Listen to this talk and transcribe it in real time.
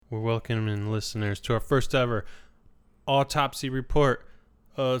We're welcoming listeners to our first ever autopsy report.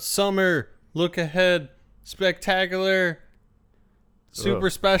 Summer, look ahead, spectacular, super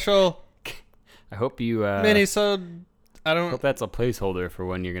special. I hope you Minisode. I hope that's a placeholder for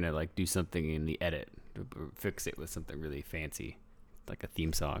when you're gonna like do something in the edit, fix it with something really fancy, like a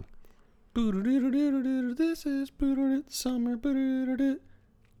theme song. This is summer.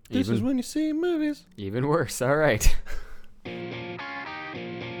 This is when you see movies. Even worse. All right.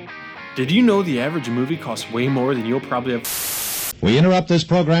 Did you know the average movie costs way more than you'll probably have? We interrupt this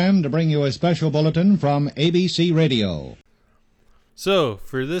program to bring you a special bulletin from ABC Radio. So,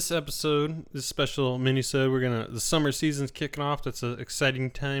 for this episode, this special minisode, the summer season's kicking off. That's an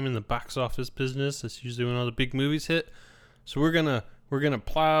exciting time in the box office business. That's usually when all the big movies hit. So we're gonna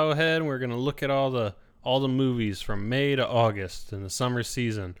plow ahead and we're gonna look at all the movies from May to August in the summer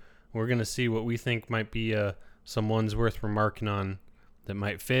season. We're gonna see what we think might be some ones worth remarking on that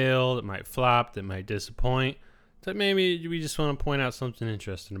might fail, that might flop, that might disappoint, that maybe we just want to point out something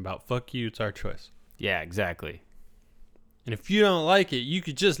interesting about. Fuck you, it's our choice. Yeah, exactly. And if you don't like it, you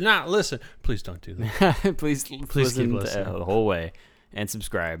could just not listen. Please don't do that. Please listen the whole way and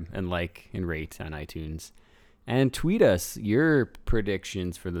subscribe and like and rate on iTunes. And tweet us your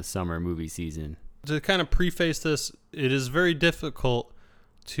predictions for the summer movie season. To kind of preface this, it is very difficult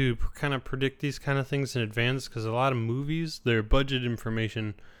to kind of predict these kind of things in advance because a lot of movies, their budget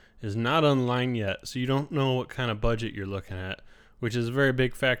information is not online yet. So you don't know what kind of budget you're looking at, which is a very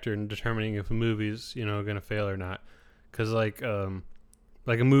big factor in determining if a movie's, going to fail or not. Because like a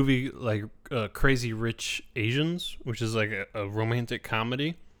movie like Crazy Rich Asians, which is like a romantic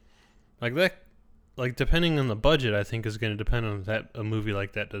comedy, like that, like depending on the budget, I think is going to depend on that a movie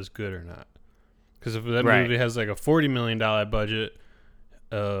like that does good or not. Because if that movie has like a $40 million budget,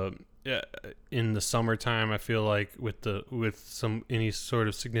 in the summertime, I feel like with any sort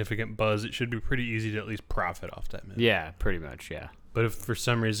of significant buzz, it should be pretty easy to at least profit off that movie. Yeah, pretty much. Yeah. But if for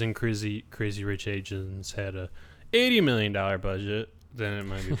some reason Crazy Rich Asians had a $80 million budget, then it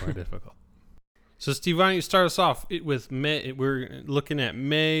might be more difficult. So, Steve, why don't you start us off with May? We're looking at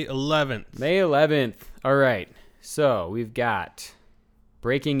May 11th. May 11th. All right. So we've got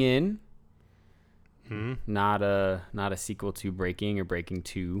Breaking In. Not a sequel to Breaking or Breaking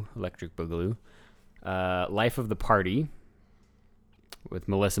 2, Electric Boogaloo. Life of the Party with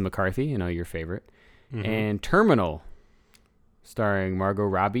Melissa McCarthy, your favorite. Mm-hmm. And Terminal, starring Margot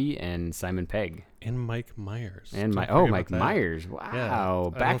Robbie and Simon Pegg. And Mike Myers. And Mike Myers.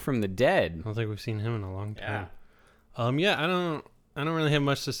 Wow. Yeah, back from the dead. I don't think we've seen him in a long time. Yeah. I don't really have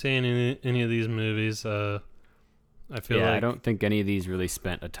much to say in any of these movies. I don't think any of these really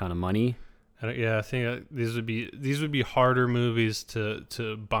spent a ton of money. I think these would be harder movies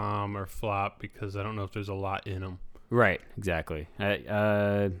to bomb or flop because I don't know if there's a lot in them. Right, exactly.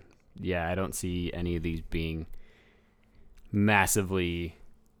 I don't see any of these being massively.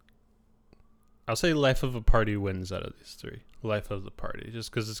 I'll say Life of a Party wins out of these three. Life of the Party,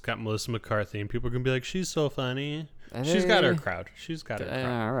 just because it's got Melissa McCarthy and people are gonna be like, she's so funny. She's got her crowd.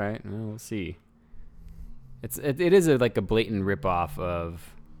 All right, well, we'll see. It is like a blatant ripoff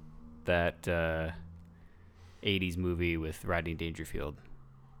of that 80s movie with Rodney Dangerfield.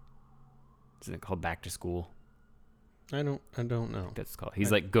 Isn't it called Back to School? I don't know. That's called.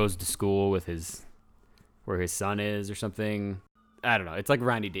 He's goes to school with where his son is or something. I don't know. It's like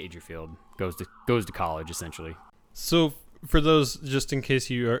Rodney Dangerfield goes to college essentially. So for those, just in case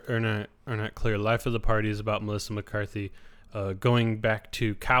you are not clear, Life of the Party is about Melissa McCarthy going back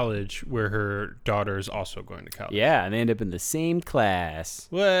to college where her daughter is also going to college. Yeah, and they end up in the same class.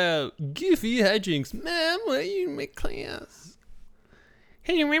 Well, goofy hijinks. Mom, why are you in my class?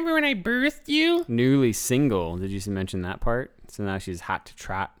 Hey, you remember when I birthed you? Newly single. Did you mention that part? So now she's hot to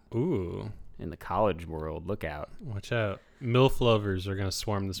trot. Ooh. In the college world. Look out. Watch out. MILF lovers are going to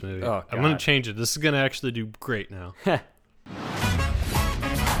swarm this movie. Oh, I'm going to change it. This is going to actually do great now. I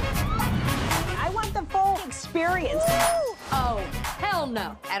want the full experience. Oh, hell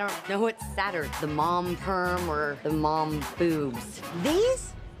no. I don't know what's sadder, the mom perm or the mom boobs.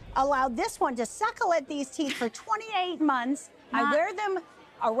 These allowed this one to suckle at these teeth for 28 months. I wear them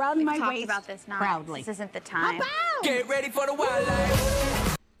around my waist about this now. proudly. This isn't the time. Get ready for the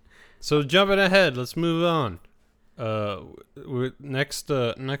wildlife. So jumping ahead, let's move on. Next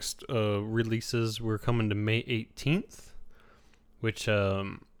releases, we're coming to May 18th, which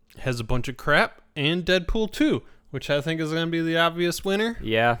has a bunch of crap, and Deadpool 2, which I think is going to be the obvious winner.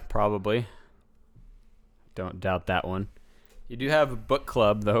 Yeah, probably. Don't doubt that one. You do have a book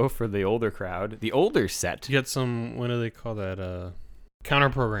club, though, for the older crowd. The older set. You get some, what do they call that?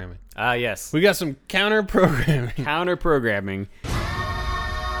 Counter-programming. Ah, yes. We got some counter-programming. Counter-programming.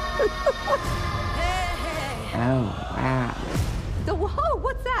 Oh, wow. Whoa,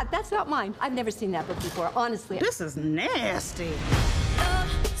 what's that? That's not mine. I've never seen that book before, honestly. This is nasty.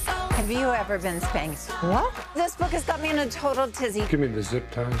 Have you ever been spanked? What? This book has got me in a total tizzy. Give me the zip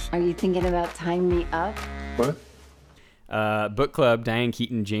ties. Are you thinking about tying me up? What? Book Club, Diane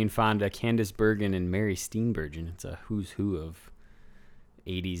Keaton, Jane Fonda, Candice Bergen, and Mary Steenburgen. It's a who's who of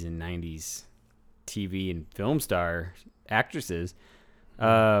 80s and 90s TV and film star actresses.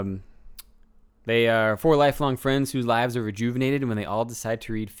 They are 4 lifelong friends whose lives are rejuvenated when they all decide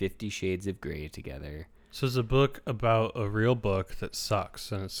to read 50 Shades of Grey together. So it's a book about a real book that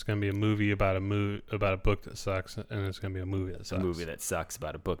sucks, and it's going to be a movie about about a book that sucks, and it's going to be a movie that sucks. A movie that sucks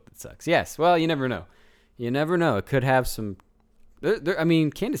about a book that sucks. Yes. Well, you never know. You never know. It could have some. I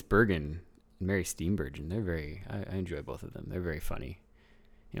mean, Candice Bergen and Mary Steenburgen. They're very. I enjoy both of them. They're very funny.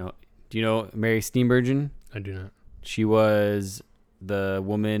 You know. Do you know Mary Steenburgen? I do not. She was the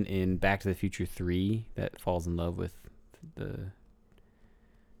woman in Back to the Future 3 that falls in love with the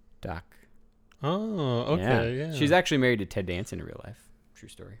Doc. Oh, okay, yeah. She's actually married to Ted Danson in real life. True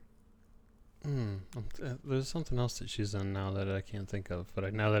story. There's something else that she's in now that I can't think of,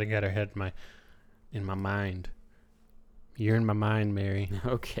 but now that I got her head in my mind. You're in my mind, Mary.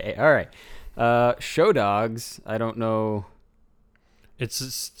 Okay, all right. Show Dogs. I don't know.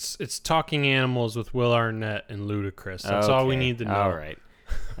 It's talking animals with Will Arnett and Ludacris. That's all we need to know. All right.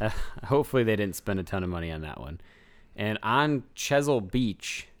 Hopefully they didn't spend a ton of money on that one. And On Chesil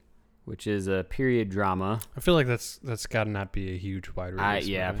Beach, which is a period drama. I feel like that's got to not be a huge wide release.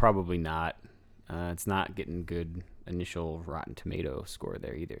 Yeah, probably not. It's not getting good initial Rotten Tomato score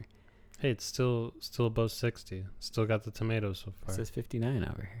there either. Hey, it's still above 60. Still got the tomatoes so far. It says 59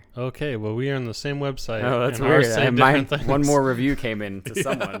 over here. Okay, well, we are on the same website. Oh, that's and weird. One more review came in to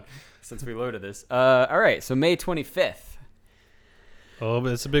someone since we loaded this. All right, so May 25th. Oh,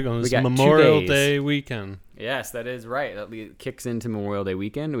 but it's a big one. It's got Memorial Day weekend. Yes, that is right. That kicks into Memorial Day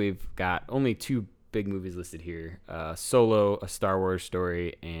weekend. We've got only 2 big movies listed here. Solo, A Star Wars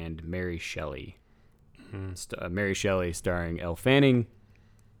Story, and Mary Shelley. Mary Shelley starring Elle Fanning.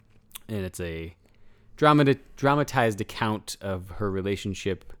 And it's a dramatized account of her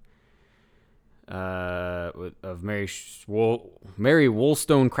relationship of Mary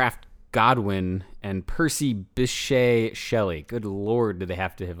Wollstonecraft Godwin and Percy Bysshe Shelley. Good Lord, do they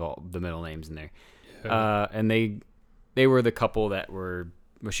have to have all the middle names in there? Yeah. And they were the couple that were.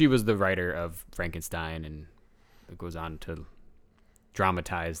 Well, she was the writer of Frankenstein, and it goes on to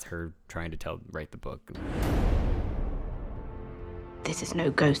dramatize her trying to write the book. This is no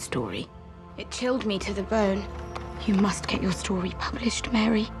ghost story. It chilled me to the bone. You must get your story published,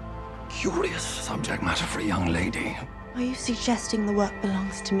 Mary. Curious subject matter for a young lady. Are you suggesting the work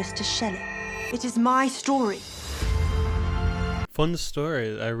belongs to Mr. Shelley? It is my story. Fun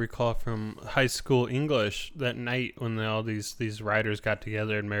story I recall from high school English that night when all these writers got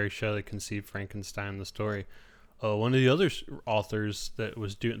together and Mary Shelley conceived Frankenstein, the story. One of the other authors that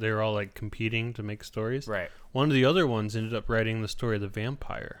was they were all like competing to make stories. Right. One of the other ones ended up writing the story of the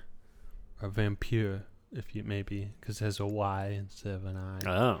vampire, or vampire, if you maybe, because it has a Y instead of an I.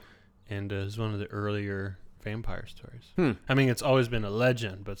 Oh. And it was one of the earlier vampire stories. I mean, it's always been a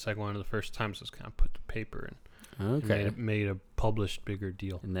legend, but it's like one of the first times it was kind of put to paper and made a published bigger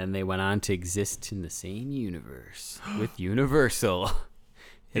deal. And then they went on to exist in the same universe with Universal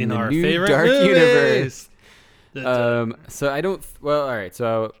in the our new favorite dark movies. Universe. So I don't. Well, all right.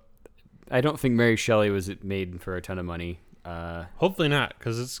 So I don't think Mary Shelley was made for a ton of money. Hopefully not,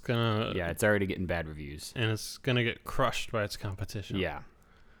 because it's gonna. Yeah, it's already getting bad reviews, and it's gonna get crushed by its competition. Yeah.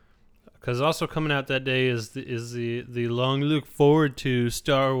 Because also coming out that day is the long look forward to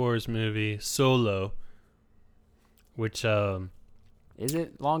Star Wars movie Solo, which is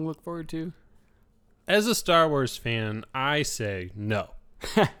it long look forward to? As a Star Wars fan, I say no.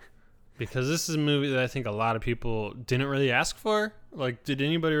 Because this is a movie that I think a lot of people didn't really ask for. Like, did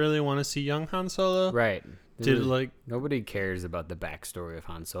anybody really want to see young Han Solo? Right. Nobody cares about the backstory of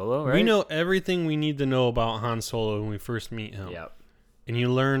Han Solo, right? We know everything we need to know about Han Solo when we first meet him. Yep. And you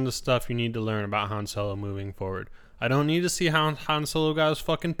learn the stuff you need to learn about Han Solo moving forward. I don't need to see how Han Solo got his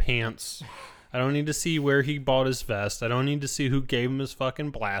fucking pants. I don't need to see where he bought his vest. I don't need to see who gave him his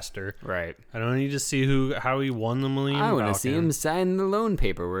fucking blaster. Right. I don't need to see how he won the Millennium Falcon. I want to see him sign the loan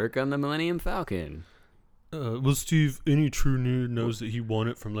paperwork on the Millennium Falcon. Well, Steve, any true nerd knows that he won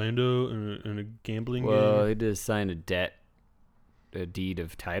it from Lando in a gambling game. Well, he just signed a deed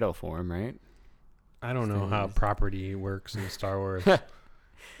of title for him, right? I don't know how property works in Star Wars.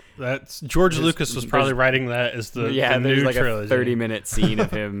 That's George Lucas was probably writing that as the new like trilogy. A 30-minute scene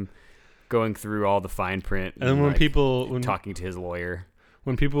of him going through all the fine print and when talking to his lawyer.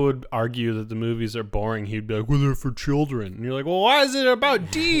 when people would argue that the movies are boring, he'd be like, well, they're for children. And you're like, well, why is it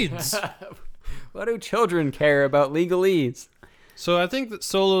about deeds? What do children care about legalese? So I think that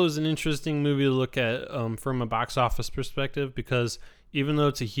Solo is an interesting movie to look at from a box office perspective, because even though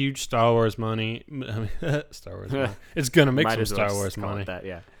it's a huge Star Wars money, it's going to make some Star Wars money.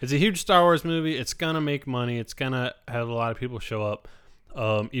 It's a huge Star Wars movie. It's going to make money. It's going to have a lot of people show up.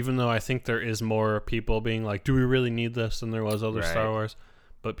 Even though I think there is more people being like, do we really need this than there was other Star Wars?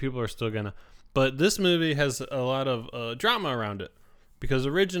 But people are still going to. But this movie has a lot of drama around it, because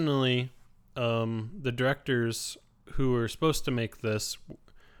originally the directors who were supposed to make this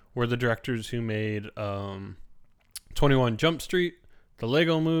were the directors who made 21 Jump Street, the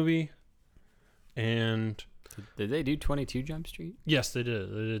LegoMovie, and... Did they do 22 Jump Street? Yes, they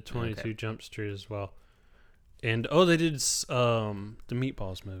did. They did 22 Jump Street as well. And, they did the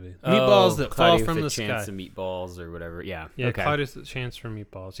Meatballs movie. Meatballs that fall from the sky. Chance of Meatballs or whatever. Yeah. Yeah, okay. Claudius the Chance for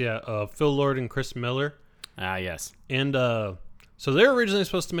Meatballs. Yeah, Phil Lord and Chris Miller. Ah, yes. And so they were originally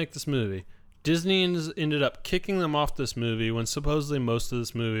supposed to make this movie. Disney ended up kicking them off this movie when supposedly most of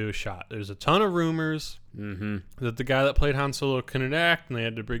this movie was shot. There's a ton of rumors that the guy that played Han Solo couldn't act, and they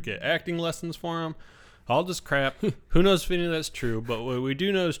had to get acting lessons for him. All this crap. Who knows if any of that's true, but what we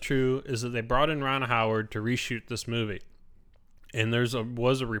do know is true is that they brought in Ron Howard to reshoot this movie. And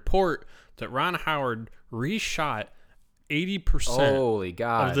was a report that Ron Howard reshot 80%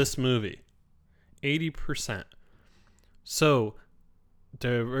 of this movie. 80%. So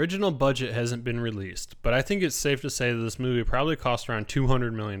the original budget hasn't been released, but I think it's safe to say that this movie probably cost around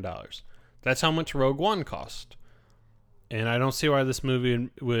 $200 million. That's how much Rogue One cost. And I don't see why this movie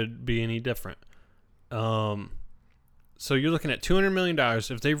would be any different. So you're looking at $200 million.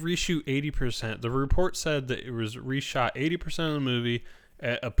 If they reshoot 80%, the report said that it was reshot 80% of the movie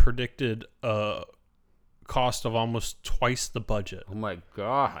at a predicted cost of almost twice the budget. Oh my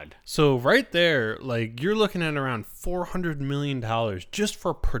God. So right there, like, you're looking at around $400 million just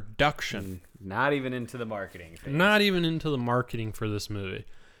for production. Not even into the marketing phase. Not even into the marketing for this movie.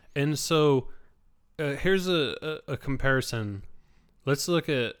 And so here's a comparison. Let's look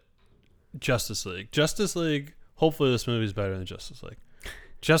at Justice League. Justice League, hopefully this movie is better than Justice League.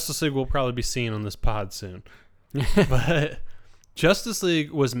 Justice League we'll probably be seeing on this pod soon. But Justice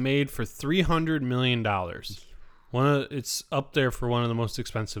League was made for $300 million. It's up there for one of the most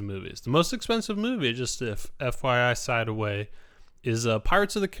expensive movies. The most expensive movie, just if FYI side away, is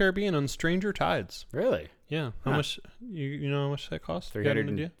Pirates of the Caribbean on Stranger Tides. Really? Yeah. How much? You know how much that cost?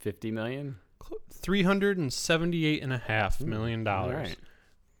 $350 million? $378.5 million. All right.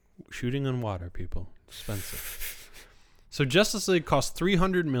 Shooting on water, people. Expensive. So Justice League cost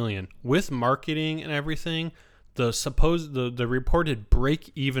 $300 million with marketing and everything. The reported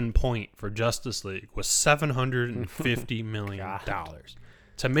break-even point for Justice League was $750 million.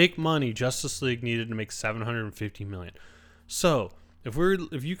 To make money, Justice League needed to make $750 million. So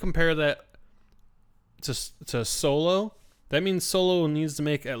if you compare that to Solo, that means Solo needs to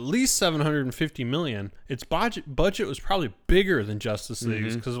make at least $750 million. Its budget was probably bigger than Justice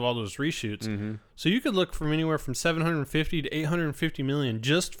League's because of all those reshoots. So you could look from anywhere from $750 to $850 million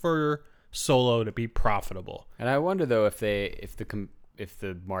just for Solo to be profitable. And I wonder though if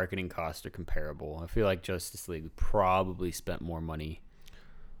the marketing costs are comparable. I feel like Justice League probably spent more money.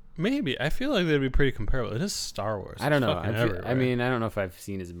 Maybe. I feel like they'd be pretty comparable. It is Star Wars. I don't know. I don't know if I've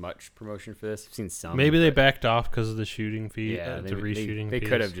seen as much promotion for this. I've seen some. Maybe they backed off because of the shooting fee. Yeah, the reshooting They fees.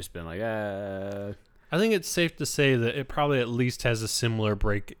 could have just been like, I think it's safe to say that it probably at least has a similar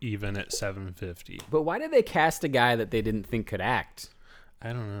break even at $750. But why did they cast a guy that they didn't think could act?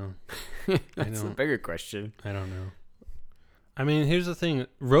 I don't know. That's a bigger question. I don't know. I mean, here's the thing.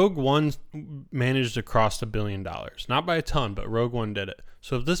 Rogue One managed to cross $1 billion. Not by a ton, but Rogue One did it.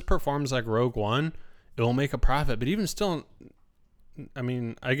 So if this performs like Rogue One, it will make a profit. But even still, I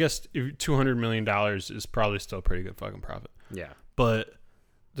mean, I guess $200 million is probably still a pretty good fucking profit. Yeah. But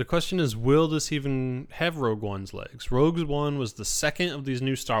the question is, will this even have Rogue One's legs? Rogue One was the second of these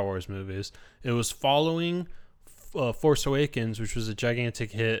new Star Wars movies. It was following Force Awakens, which was a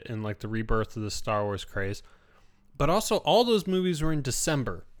gigantic hit and like the rebirth of the Star Wars craze. But also, all those movies were in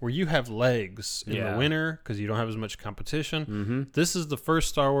December, where you have legs in the winter because you don't have as much competition. This is the first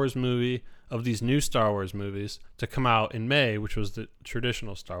Star Wars movie of these new Star Wars movies to come out in May, which was the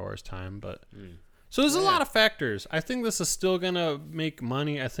traditional Star Wars time. But so there's a lot of factors. I think this is still gonna make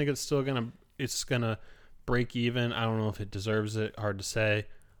money. I think it's gonna break even. I don't know if it deserves it. Hard to say.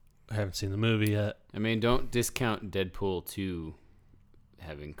 I haven't seen the movie yet. I mean, don't discount Deadpool 2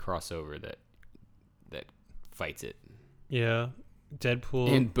 having crossover that fights it. Yeah, Deadpool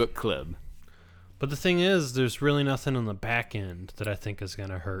in book club. But the thing is, there's really nothing on the back end that I think is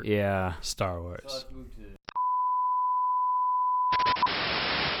gonna hurt. Yeah. Star Wars. So let's move to...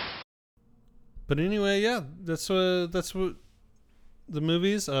 But anyway, yeah, that's what the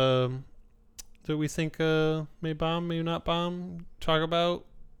movies that we think may bomb, may not bomb. Talk about.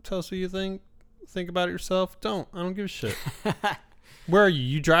 Tell us what you think. Think about it yourself. Don't. I don't give a shit. Where are you?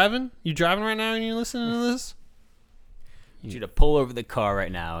 You driving? You driving right now and you're listening to this? I need you to pull over the car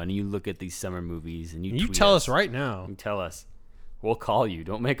right now and you look at these summer movies and you tell us right now. You tell us. We'll call you.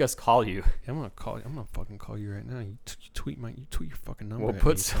 Don't make us call you. I'm gonna call you. I'm gonna fucking call you right now. You tweet your fucking number. We'll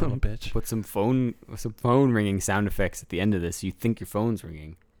put some phone ringing sound effects at the end of this. You think your phone's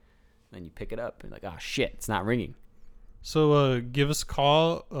ringing, then you pick it up and like, oh shit, it's not ringing. So give us a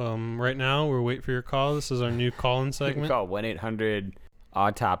call right now. We're waiting for your call. This is our new call-in segment. Call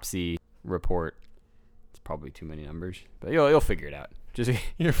 1-800-AUTOPSY report. It's probably too many numbers, but you'll figure it out. Just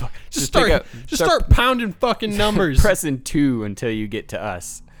start pounding fucking numbers. Pressing 2 until you get to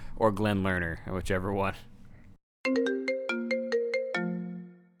us or Glenn Lerner, whichever one.